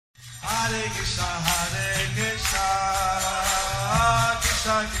Hare Krishna,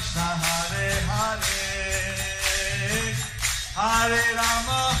 Krishna Krishna, Hare Hare, Hare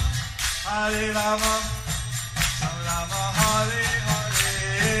Rama, Rama Rama, Hare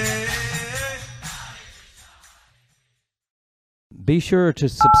Hare. Be sure to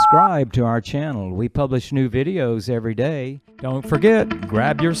subscribe to our channel. We publish new videos every day. Don't forget,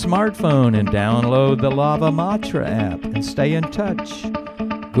 grab your smartphone and download the Lava Matra app and stay in touch.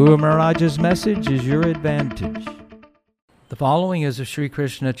 Guru Maharaj's message is your advantage. The following is a Sri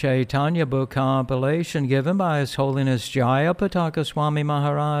Krishna Chaitanya book compilation given by His Holiness Jayapataka Swami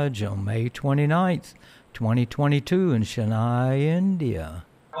Maharaj on May 29th, 2022 in Chennai, India.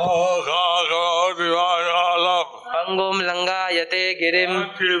 Pangum langayate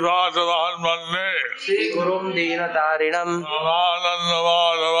girim Shri Gurum Deenatarinam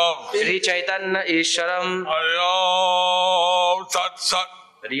Shri Chaitanya Ishwaram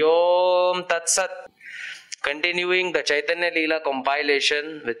Hari Om Tat Sat. Continuing the Chaitanya Leela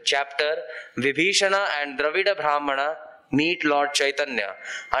compilation with chapter Vibhishana and Dravida Brahmana meet Lord Chaitanya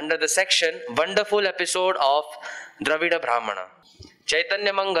under the section Wonderful Episode of Dravida Brahmana.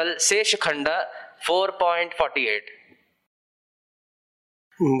 Chaitanya Mangal Sesh Khanda 4.48.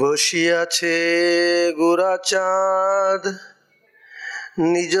 বসিয়াছে গোরা চাঁদ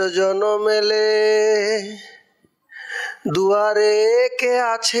নিজ জন মেলে দুয়ারে কে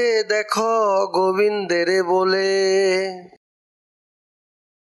আছে দেখো গোবিন্দের বলে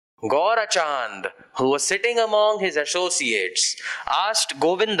Gaura Chand, who was sitting among his associates, asked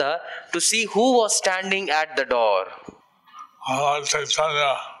Govinda to see who was standing at the door. Lord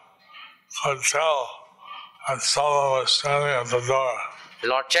Chaitanya could tell that someone was standing at the door.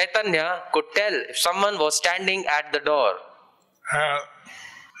 Lord Chaitanya could tell if someone was standing at the door. And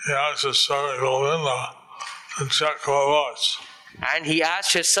he asked his servant Govinda to check who it was. And he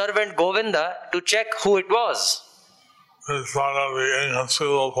asked his servant Govinda to check who it was. This is part of the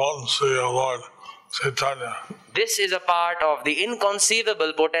inconceivable potency of Lord Chaitanya. This is a part of the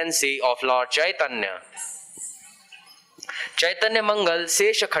inconceivable potency of Lord Chaitanya. Chaitanya Mangal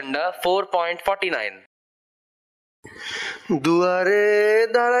Seshakhanda 4.49. দুয়ারে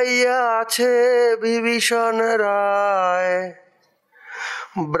দাঁড়াইয়া আছে বিভীষণ রায়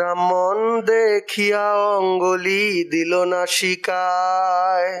ব্রাহ্মণ দেখিয়া অঙ্গুলি দিল না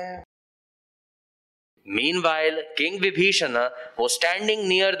শিকায় Meanwhile, King Vibhishana was standing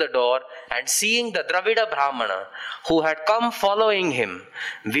near the door and seeing the Dravida Brahmana who had come following him.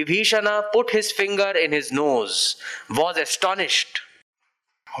 Vibhishana put his finger in his nose, was astonished.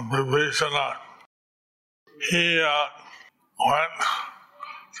 Vibhishana, he went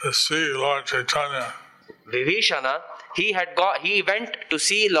to see Lord Chaitanya. Vibhishana, he went to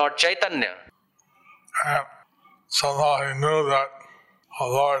see Lord Chaitanya. And somehow he knew that the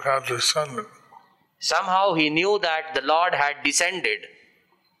Lord had descended. Somehow he knew that the Lord had descended.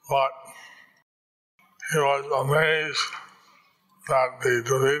 But he was amazed that the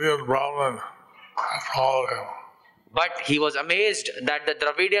Dravidian Brahman had followed him. But he was amazed that the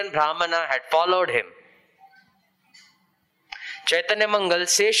Dravidian Brahmana had followed him. Chaitanya Mangal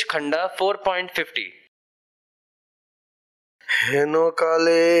Sesh Khanda 4.50. হেন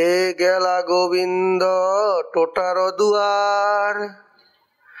কালে গেলা গোবিন্দ টোটার দুয়ার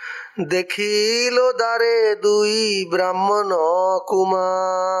দেখিল দ্বারে দুই ব্রাহ্মণ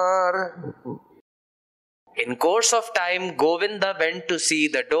Kumar In course of time, Govinda went to see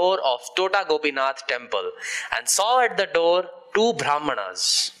the door of Tota Gopinath temple and saw at the door two Brahmanas.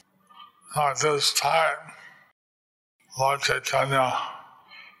 At this time, Lord Chaitanya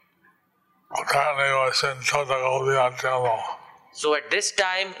apparently was in Tota Gopinath temple. So at this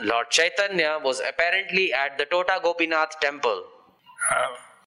time, Lord Chaitanya was apparently at the Tota Gopinath temple. And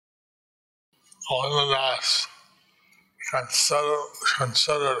Govinda Das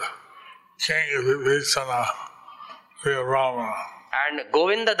considered King Vibhishana to be a Brahmana. And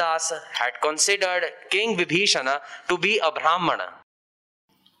Govinda Das had considered King Vibhishana to be a Brahmana.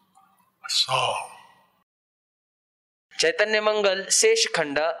 So, Chaitanya Mangal Sesh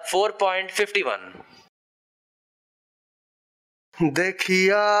Khanda 4.51.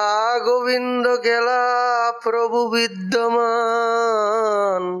 দেখিয়া গোবিন্দ গেলা প্রভু বিদ্যমান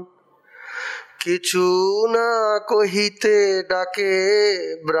কিছু না কহিতে ডাকে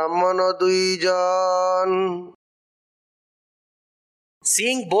ব্রাহ্মণ দুইজন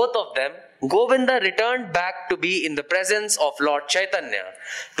Seeing both of them, Govinda returned back to be in the presence of Lord Chaitanya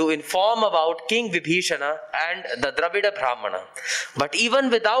to inform about King Vibhishana and the Dravida Brahmana. But even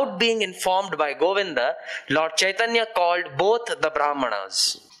without being informed by Govinda, Lord Chaitanya called both the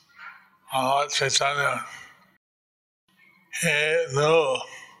Brahmanas. Lord Chaitanya, he knew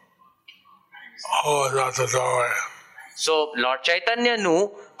who was at the doorway. So Lord Chaitanya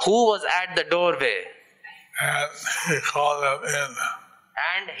knew who was at the doorway, And he called him in.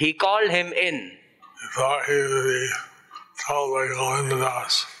 and he called him in He thought he would be told by Govinda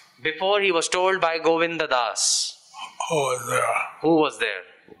Das before he was told by Govinda Das, who was there. who was there.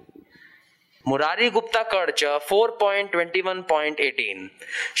 Murari Gupta Karcha 4.21.18.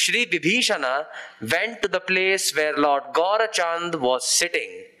 Shri Vibhishana went to the place where Lord Gaurachand was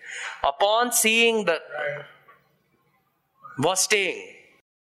sitting. Upon seeing the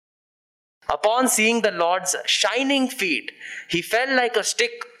Lord's shining feet, he fell like a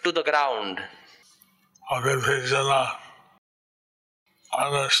stick to the ground. Vibhishana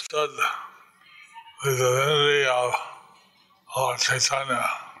understood the divinity of Lord Chaitanya.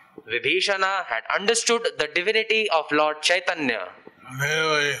 Vibhishana had understood the divinity of Lord Chaitanya.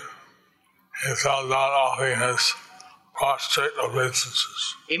 Immediately, he fell down offering his prostrate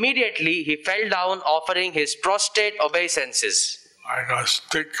obeisances, Immediately he fell down offering his prostrate obeisances, like a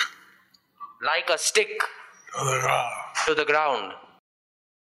stick like a stick to the ground. to the ground.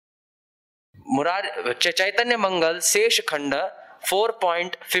 Chaitanya Mangal Sesh Khanda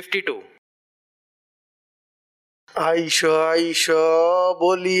 4.52. আইস আইস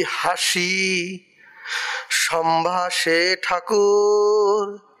বলি হাসি সম্ভাষে ঠাকুর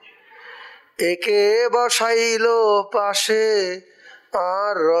একে বসাইল পাশে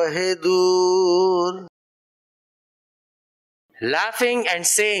আর রহে দূর Laughing and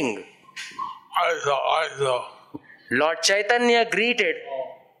saying, I saw. Lord Chaitanya greeted,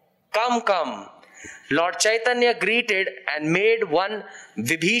 come, come. Lord Chaitanya greeted and made one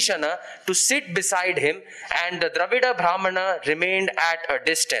Vibhishana to sit beside him, and the Dravida Brahmana remained at a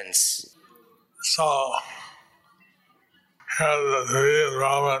distance. So, here the Dravidian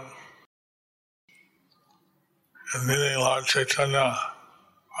Brahman is meeting Lord Chaitanya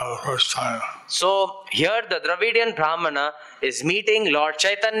for the first time. So, here the Dravidian Brahmana is meeting Lord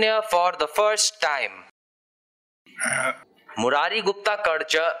Chaitanya for the first time. And Murari Gupta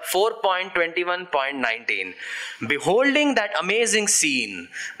Karcha 4.21.19. Beholding that amazing scene,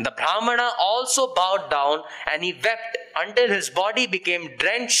 the Brahmana also bowed down and he wept until his body became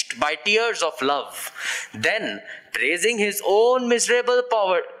drenched by tears of love. Then, praising his own miserable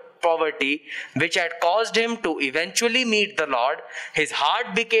poverty, which had caused him to eventually meet the Lord, his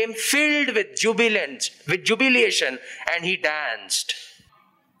heart became filled with jubilation, and he danced.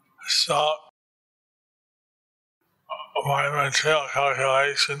 so, by material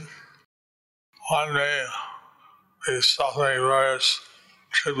calculation, one day he's suffering various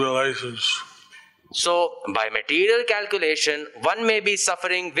tribulations. So, by material calculation, one may be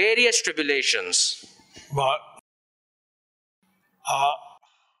suffering various tribulations. But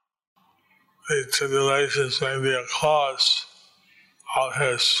the tribulations may be a cause of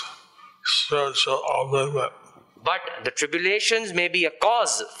his spiritual upliftment. But the tribulations may be a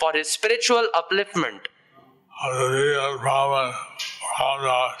cause for his spiritual upliftment. The Dravidian Brahman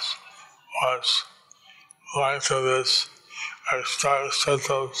Ramdas was going through this ecstatic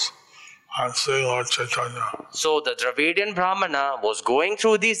symptoms on seeing Lord Chaitanya. So, the Dravidian Brahmana was going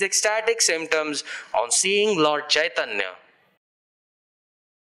through these ecstatic symptoms on seeing Lord Chaitanya.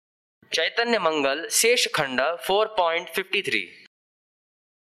 Chaitanya Mangal Sesh Khanda 4.53.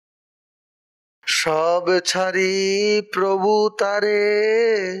 সব ছাড়ি প্রভু তারে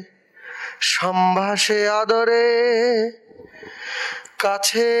সম্ভাষে আদরে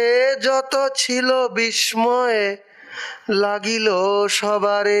কাছে যত ছিল বিস্ময়ে লাগিল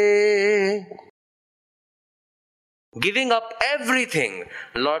সবারে Giving up everything,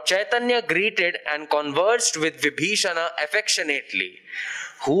 Lord Chaitanya greeted and conversed with Vibhishana affectionately.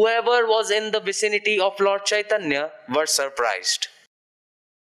 Whoever was in the vicinity of Lord Chaitanya were surprised.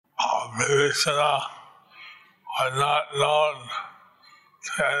 Vibhishana was not known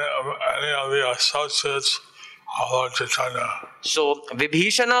to any of the associates of Lord Chaitanya. So,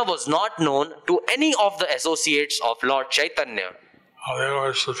 Vibhishana was not known to any of the associates of Lord Chaitanya. They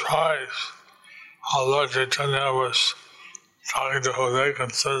were surprised how Lord Chaitanya was talking to who they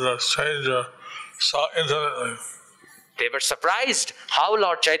considered a stranger so intimately. They were surprised how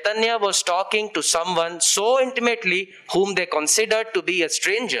Lord Chaitanya was talking to someone so intimately whom they considered to be a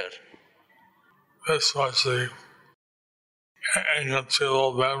stranger. This was the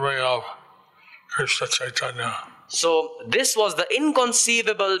inconceivable memory of Krishna Chaitanya. So, this was the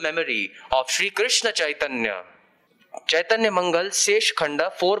inconceivable memory of Sri Krishna Chaitanya. Chaitanya Mangal Sesh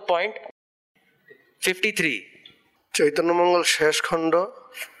Khanda 4.53. Chaitanya মঙ্গল শেষ খণ্ড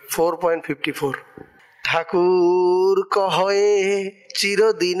 4.54 ঠাকুর কহে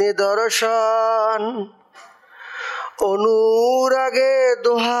চিরদিনে দর্শন অনুরাগে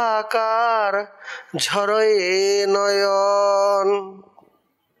দোহাকার ঝরয়ে নয়ন।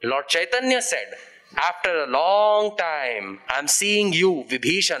 Lord Chaitanya said, after a long time, I'm seeing you,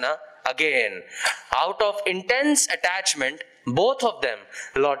 Vibhishana, again. Out of intense attachment, both of them,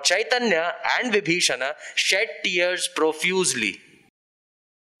 Lord Chaitanya and Vibhishana, shed tears profusely.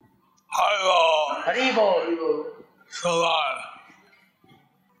 Hello. Hari Bol. So that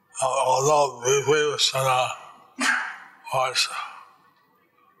although Vibhishana was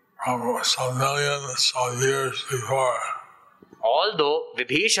from some millions of years before, Although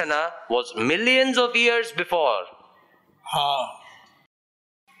Vibhishana was millions of years before,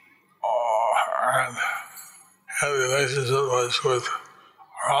 and his relationship was with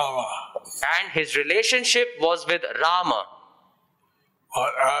Rama, and his relationship was with Rama.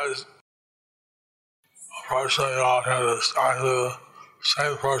 but as a person Godhead is actually the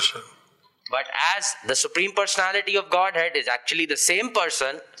same person, But as the Supreme Personality of Godhead is actually the same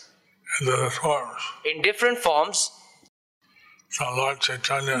person in different forms. in different forms, So Lord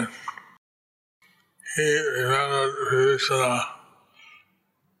Chaitanya, he remembered Vibhishana,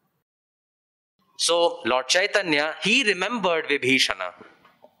 so Lord Chaitanya, he remembered Vibhishana.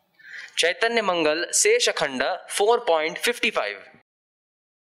 Chaitanya Mangal, Seshakhanda 4.55.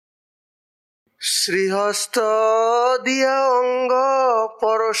 শ্রীহস্ত দিয়া অঙ্গ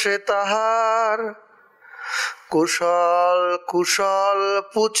পরশে তাহার, কুশল কুশল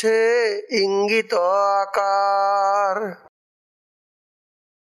পুছে ইঙ্গিত আকার।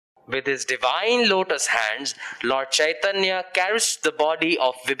 With his divine lotus hands, Lord Chaitanya caressed the body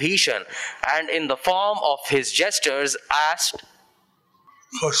of Vibhishan and in the form of his gestures asked,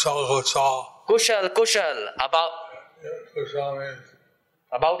 Kushal Kushal. Kushal, Kushal, Kushal means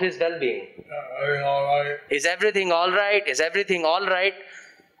about his well-being. everything all right? Is everything all right? Is everything all right?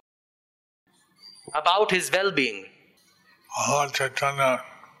 About his well-being. Lord Chaitanya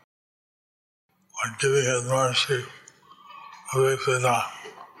was giving his mercy to Vibhishana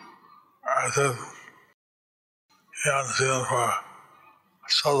as if he hadn't seen him for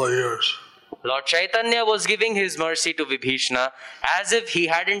several years. Lord Chaitanya was giving his mercy to Vibhishana as if he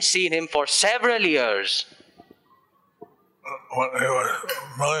hadn't seen him for several years. When it was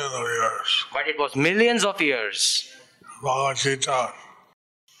millions of years. But it was millions of years. Bhagavad Gita,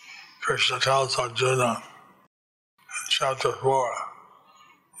 Krishna tells Arjuna in chapter 4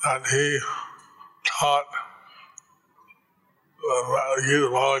 that he taught the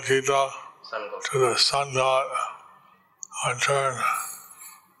Bhagavad Gita to the sun god, in turn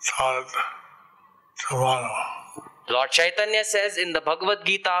taught it to Manu. Lord Chaitanya says in the Bhagavad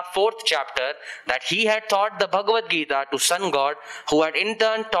Gita 4th chapter that he had taught the Bhagavad Gita to sun god who had in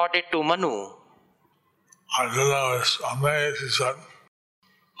turn taught it to Manu. Arjuna was amazed. He said,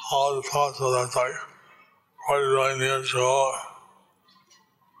 all the thoughts of that like 40 million years ago.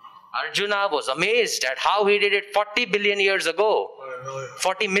 Arjuna was amazed at how he did it 40 billion years ago,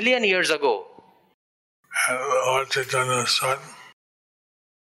 40 million years ago. And Lord Chaitanya said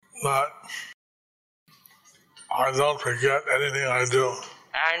that I don't forget anything I do.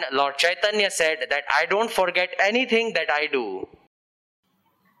 And Lord Chaitanya said that I don't forget anything that I do.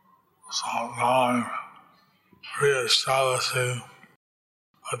 So now I'm re-establishing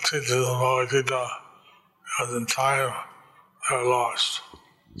the teachings of Bhagavad Gita because in time they're lost.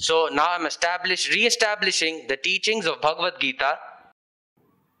 So now I'm re-establishing the teachings of Bhagavad Gita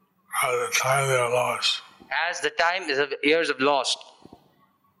At the time they are lost. as the time is of years of lost.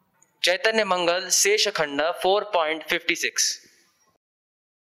 Chaitanya Mangal, Seshakhanda 4.56.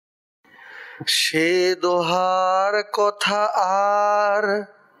 সে দোহার কথা আর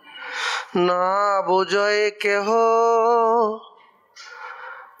না বোঝয় কেহ,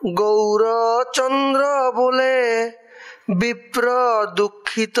 গৌরচন্দ্র বলে বিপ্র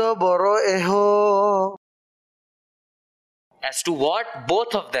দুঃখিত বড় এহ। As to what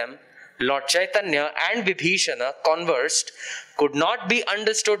both of them, Lord Chaitanya and Vibhishana, conversed could not be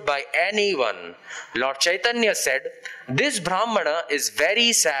understood by anyone. Lord Chaitanya said, this Brahmana is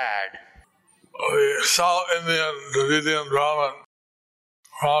very sad. The South Indian Dravidian Brahmin,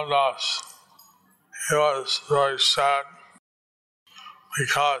 Ramdas, he was very sad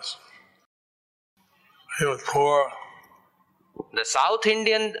because he was poor. The South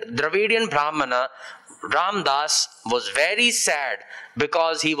Indian Dravidian Brahmana, Ramdas, was very sad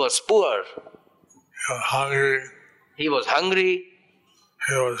because he was poor. He was hungry. He was hungry.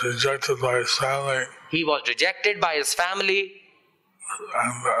 He was rejected by his family. He was rejected by his family.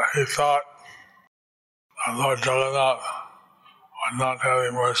 And he thought that Lord Jagannath was not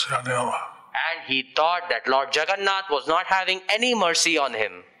having mercy on him. And he thought that Lord Jagannath was not having any mercy on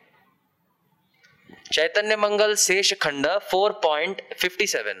him. Chaitanya Mangal Sesh Khanda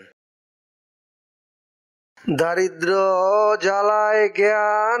 4.57. দারিদ্র জ্বালায়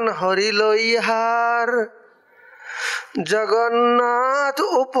জ্ঞান হরিল ইহার, জগন্নাথ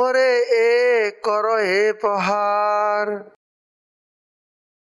উপরে এ করহে প্রহার।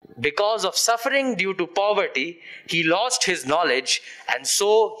 Because of suffering due to poverty, he lost his knowledge and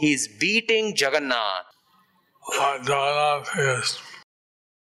so he is beating Jagannath. Lord Jagannath is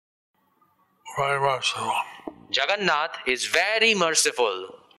very merciful. Jagannath is very merciful.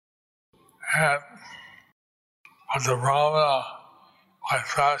 And but the Brahmana, by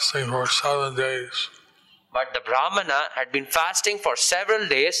fasting for 7 days, But the Brahmana had been fasting for several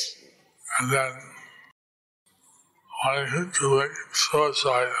days and then wanted to commit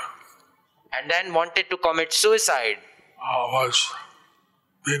suicide, and then wanted to commit suicide was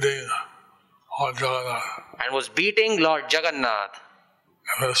beating Lord Jagannath and was beating Lord Jagannath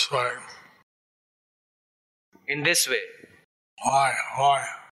in this way. in this way. Why?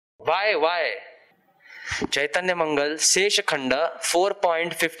 Why? Chaitanya Mangal Sesh Khanda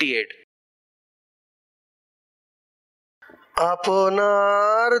 4.58.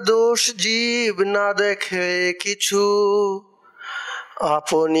 আপনার দোষ জীব না দেখে কিছু,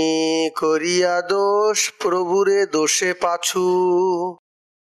 আপনি করিয়া দোষ প্রভুরে দোষে পাছু।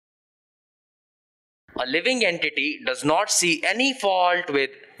 A living entity does not see any fault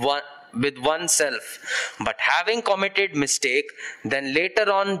with oneself, but having committed mistake, then later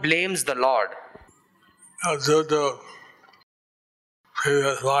on blames the Lord. Due to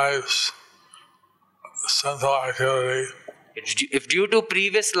previous lives, sinful activity, If due to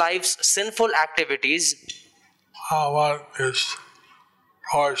previous lives' sinful activities, how one is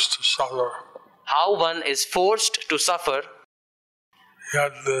forced to suffer. how one is forced to suffer,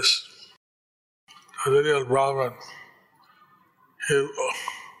 Yet this Dravidian Brahmin, he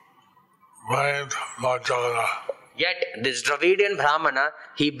blamed Lord Jagannath, yet this Dravidian Brahmana,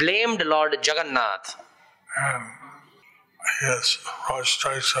 he blamed Lord Jagannath, and his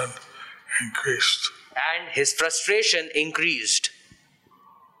frustration increased. and his frustration increased.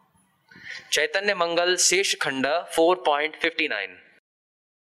 Chaitanya Mangal Sesh Khanda 4.59.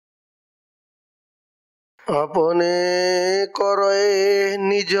 আপনে করে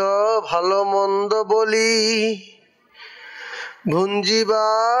নিজ ভালো মন্দ বলি,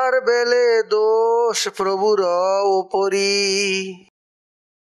 ভুঞ্জিবার বেলে দোষ প্রভুর উপরি।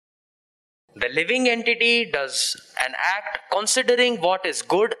 The living entity does an act considering what is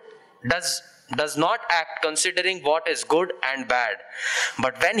good, does not act considering what is good and bad.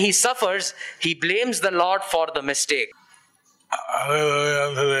 But when he suffers, he blames the Lord for the mistake. Every living entity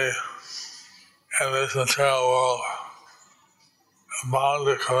in this material world is bound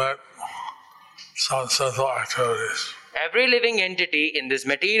to commit some sinful activities. Every living entity in this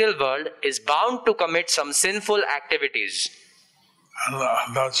material world is bound to commit some sinful activities. And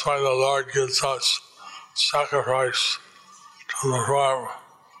that's why the Lord gives us sacrifice to perform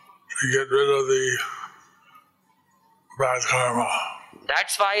to get rid of the bad karma.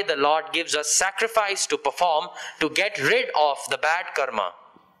 That's why the Lord gives us sacrifice to perform to get rid of the bad karma.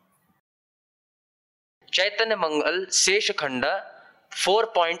 Chaitanya Mangal Sesh Khanda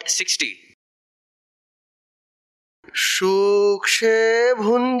 4.60. সুখ সে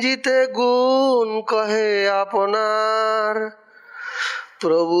ভুঞ্জিতে গুণ কহে আপনার,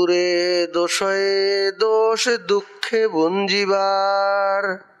 প্রভুরে দোষে দোষ দুঃখে ভুঞ্জিবার।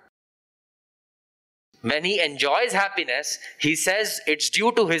 When he enjoys happiness, he says it's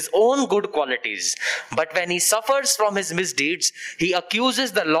due to his own good qualities. But when he suffers from his misdeeds, he accuses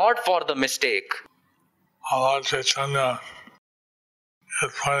the Lord for the mistake. Lord Chaitanya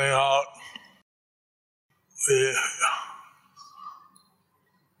is pointing out the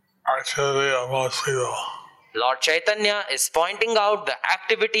activity of most people. Lord Chaitanya is pointing out the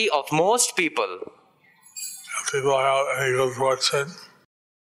activity of most people. If people have any good fortune,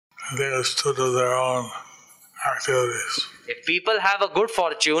 they it's due to their own activities. If people have a good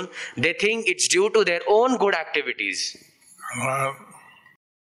fortune, they think it's due to their own good activities. And when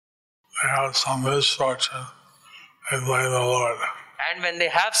they have some misfortune, they blame the Lord. And when they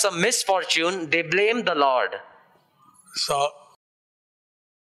have some misfortune, they blame the Lord. So,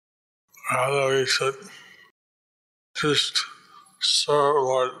 rather we should just serve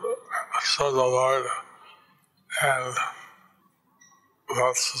the Lord, and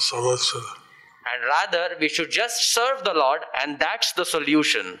that's the solution. And rather, we should just serve the Lord, and that's the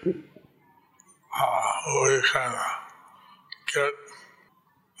solution. We can get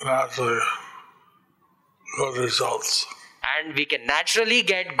naturally good results. And we can naturally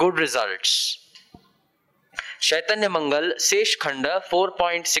get good results. Chaitanya Mangal Sesh Khanda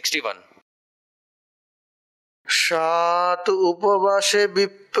 4.61. সাত উপবাসে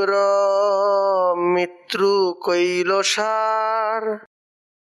বিপ্র মৃত্যু কইল সার,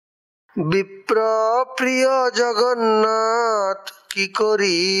 বিপ্র প্রিয় জগন্নাথ কি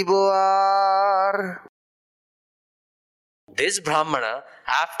করিব আর। This Brahmana,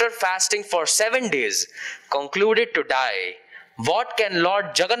 after fasting for 7 days, concluded to die. What can Lord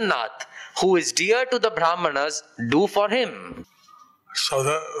Jagannath, who is dear to the Brahmanas, do for him? So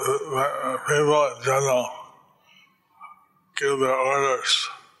that people in general give their orders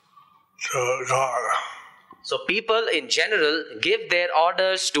to God. So people in general give their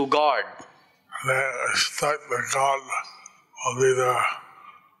orders to God. They expect that God will be their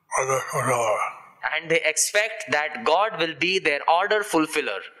order fulfiller. And they expect that God will be their order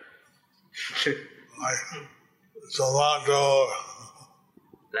fulfiller. Like Zomato,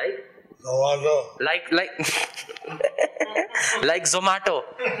 Like like Zomato.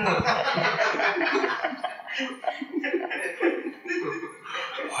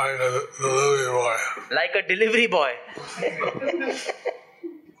 like a delivery boy. Like a delivery boy.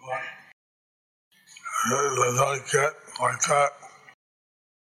 They don't get like that,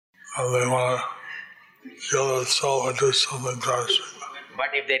 and they want to kill themselves or do something drastic. But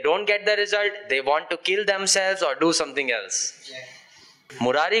if they don't get the result, they want to kill themselves or do something else.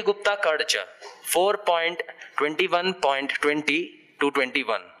 Murari Gupta Karcha, 4.21.20 to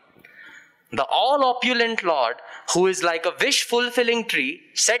 21. The all-opulent Lord, who is like a wish-fulfilling tree,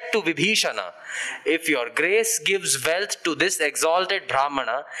 said to Vibhishana, if your grace gives wealth to this exalted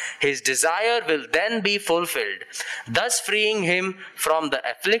Brahmana, his desire will then be fulfilled, thus freeing him from the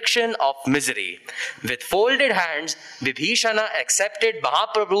affliction of misery. With folded hands, Vibhishana accepted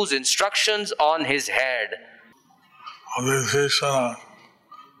Mahaprabhu's instructions on his head. Vibhishana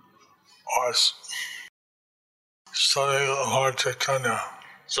was studying Lord Chaitanya.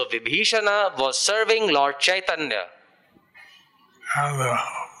 So Vibhishana was serving Lord Chaitanya. And the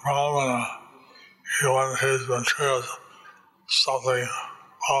Brahmana, he wanted his material suffering,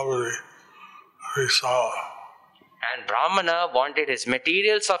 poverty to be solved. And Brahmana wanted his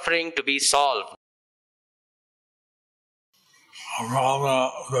material suffering to be solved.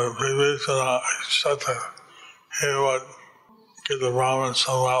 Brahmana, the Vibhishana accepted he would give the Brahman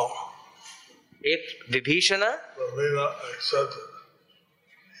some wealth. If Vibhishana accepted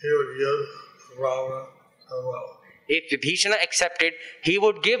he would give the Brahman some wealth. If Vibhishana accepted, he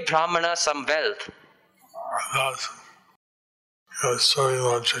would give Brahmana some wealth. Thus, he was serving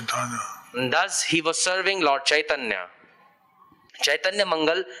Lord Chaitanya. And thus, he was serving Lord Chaitanya. Chaitanya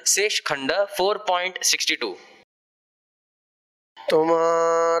Mangal, Sesh Khanda 4.62.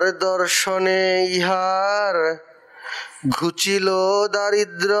 তোমার দর্শনে ইহার ঘুচিল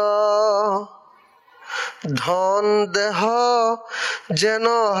দারিদ্র, ধন দেহ যেন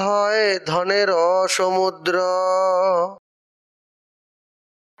হয় ধনের সমুদ্র।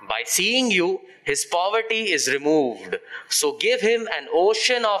 By seeing you, his poverty is removed. So give him an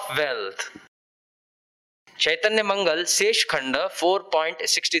ocean of wealth. Chaitanya Mangal, Sesh Khanda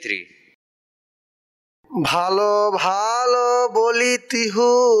 4.63. ভালো ভালো বলি তিহু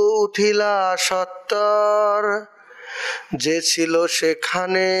উঠিলা সত্তর, যে ছিল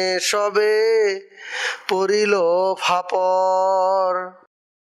সেখানে সবে পড়িল ফাপর।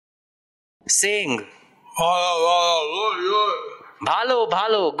 Sing. Good. Bhalo,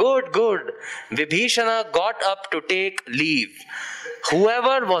 bhalo, good, good. Vibhishana got up to take leave.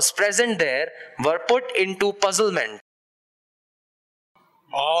 Whoever was present there were put into puzzlement.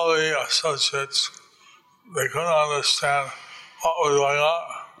 All the associates, they couldn't understand what was going on.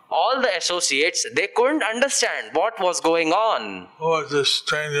 All the associates, they couldn't understand what was going on. Who was this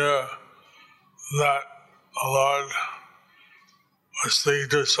stranger that the Lord was speaking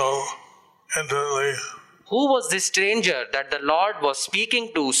to so intimately? Who was this stranger that the Lord was speaking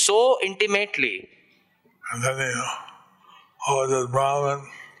to so intimately? And then who was this Brahmin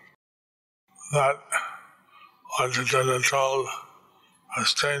that Lord Chaitanya told a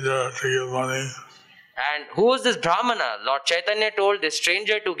stranger to give money? And who was this Brahmana? Lord Chaitanya told this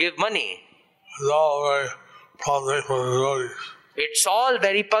stranger to give money. It's all very puzzling for the devotees. It's all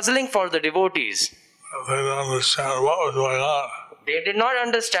very puzzling for the devotees. They didn't understand what was going on. They did not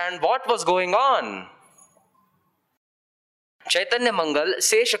understand what was going on. Chaitanya Mangal,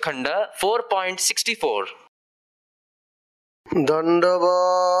 Seshakhanda 4.64.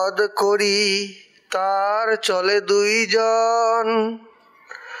 দণ্ডবধ করি তার চলে দুইজন,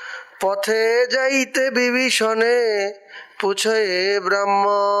 পথে যাইতে বিভীষণে পুছে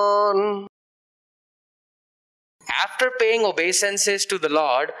ব্রাহ্মণ। After paying obeisances to the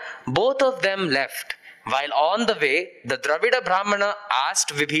Lord, both of them left. While on the way, the Dravida Brahmana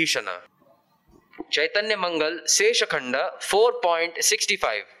asked Vibhishana, Chaitanya Mangal, Seshakhanda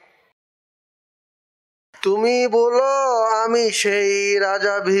 4.65. তুমি বলো আমি সেই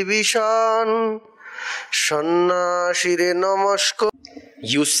রাজা বিভীষণ সন্ন্যাসীরে নমস্কার।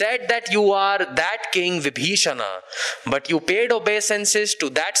 You said that you are that king Vibhishana, but you paid obeisances to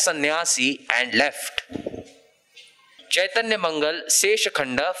that sannyasi and left. Chaitanya Mangal,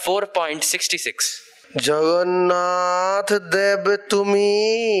 Seshakhanda 4.66. Jagannath দেব তুমি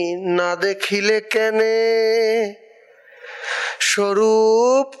না দেখিলে কেনে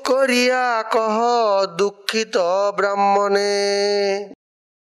স্বরূপ করিয়া কহ দুঃখিত ব্রাহ্মণে।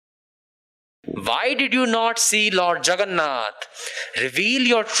 Why did you not see Lord Jagannath? Reveal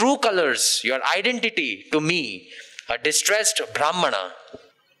your true colors, your identity to me, a distressed Brahmana.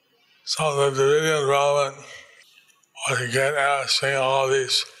 So the Dravidian Brahmin was again asking all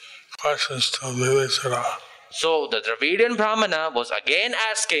these questions to Vibhishana. So the Dravidian Brahmana was again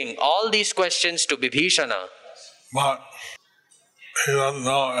asking all these questions to Vibhishana. But he doesn't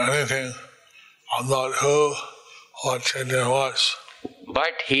know anything about who Lord Chaitanya was.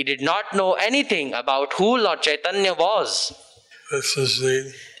 But he did not know anything about who Lord Chaitanya was. This is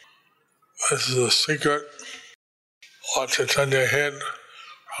the secret Lord Chaitanya hid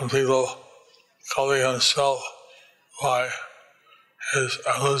from people, covering himself by his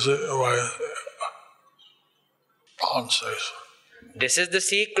promises. This is the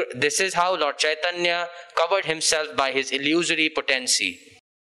secret. This is how Lord Chaitanya covered himself by his illusory potency.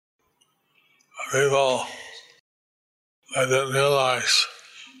 People, they didn't realize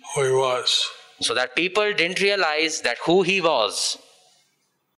who he was. So that people didn't realize that who he was.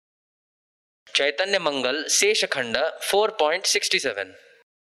 Chaitanya Mangal, Seshakhanda 4.67.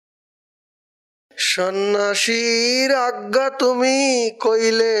 সন্ন্যাসীর আজ্ঞা তুমি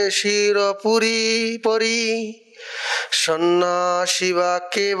কইলে শিরপুরি পরি সন্ন্যাসী বা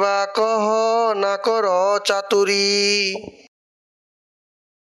কে বা কহ না কর চাতুরি।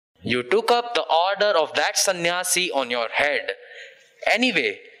 You took up the order of that sannyasi on your head.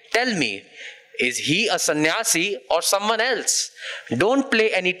 Anyway, tell me, is he a sannyasi or someone else? Don't play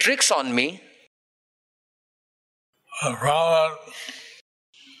any tricks on me. The Brahman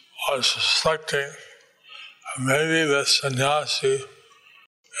was suspecting that maybe this sannyasi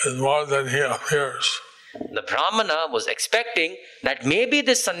is more than he appears. The Brahmana was expecting that maybe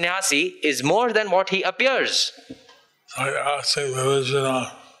this sannyasi is more than what he appears. So he asked Vibhishana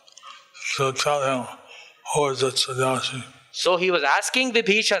to tell him who is that sannyasi. So he was asking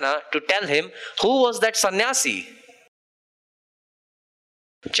Vibhishana to tell him who was that sannyasi.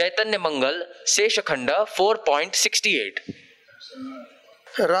 Chaitanya Mangal, Seshakhanda 4.68.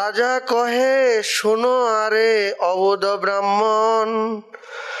 রাজা কহে শোনো আরে অবোধ ব্রাহ্মণ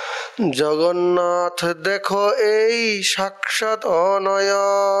জগন্নাথ দেখো এই সাক্ষাৎ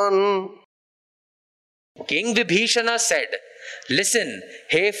অনয়ন। King Vibhishana said, "Listen,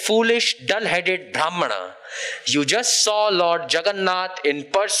 hey foolish, dull-headed Brahmana, you just saw Lord Jagannath in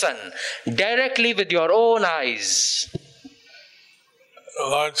person, directly with your own eyes."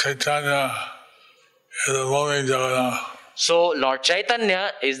 Lord Chaitanya is a moving Jagannath. So Lord Chaitanya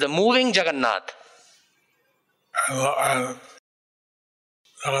is the moving Jagannath.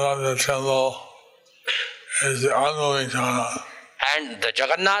 And Jagannath in the temple is the unmoving Jagannath. And the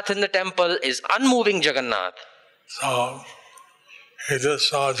Jagannath in the temple is unmoving Jagannath. So he just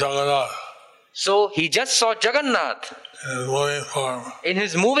saw Jagannath So he just saw Jagannath in his moving form. in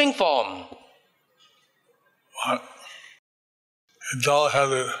his moving form. But he's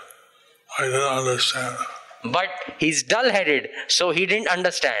dull-headed. I didn't understand. But he's dull-headed, so he didn't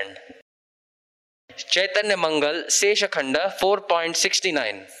understand. Chaitanya Mangal, Seshakhanda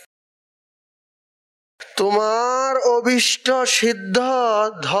 4.69. তোমার অভিষ্ট সিদ্ধ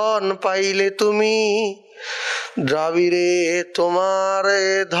ধন পাইলে তুমি দ্রাবিড়ে তোমার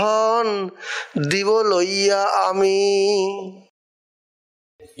ধন দিব লইয়া আমি।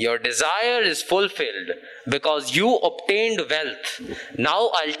 Your desire is fulfilled because you obtained wealth. Now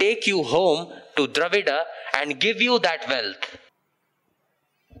I'll take you home to Dravida and give you that wealth.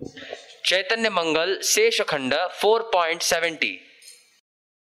 Chaitanya Mangal, Seshakhanda 4.70.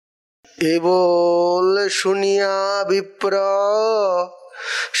 এ বল শুনিয়া বিপ্র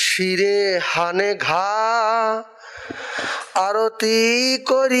শিরে হানে ঘা আরতি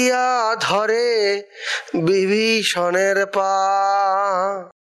করিয়া ধরে বিভীষণের পা।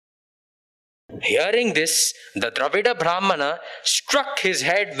 Hearing this, the Dravida Brahmana struck his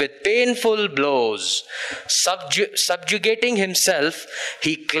head with painful blows. Subjugating himself,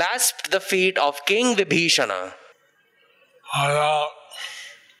 he clasped the feet of King Vibhishana. Now,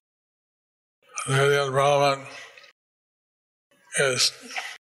 the Indian Brahmin is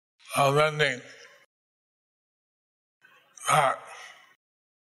amending that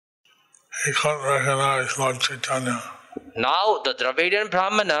he couldn't recognize Lord Chaitanya. Now the Dravidian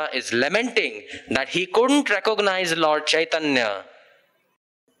Brahmana is lamenting that he couldn't recognize Lord Chaitanya.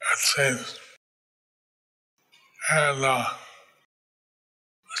 It seems. And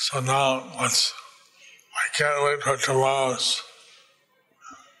so now I can't wait for tomorrow's.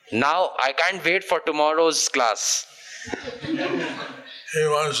 Now I can't wait for tomorrow's class. He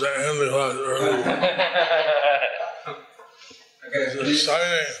wants to end the class early. It's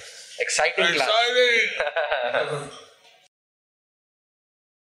exciting. Exciting class. Exciting!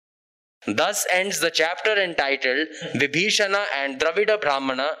 Thus ends the chapter entitled Vibhishana and Dravida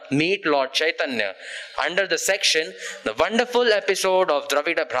Brahmana Meet Lord Chaitanya under the section The Wonderful Episode of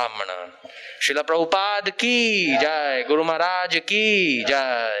Dravida Brahmana. Srila Prabhupada ki jai, Guru Maharaj ki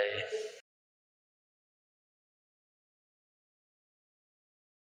jai.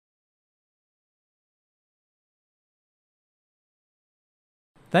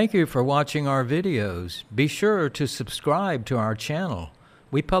 Thank you for watching our videos. Be sure to subscribe to our channel.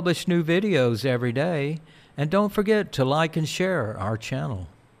 We publish new videos every day, and don't forget to like and share our channel.